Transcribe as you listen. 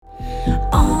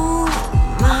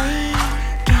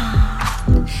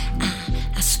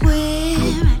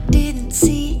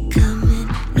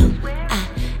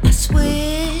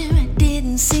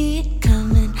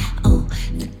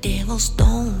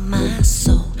stole my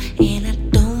soul, and I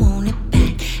don't want it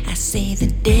back. I say the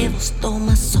devil stole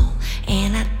my soul,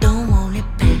 and I don't want it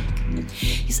back.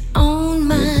 He's on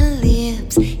my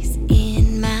lips, he's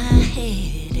in my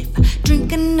head. If I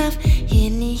drink enough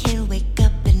Henny, he'll wake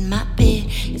up in my bed.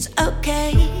 It's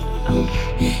okay,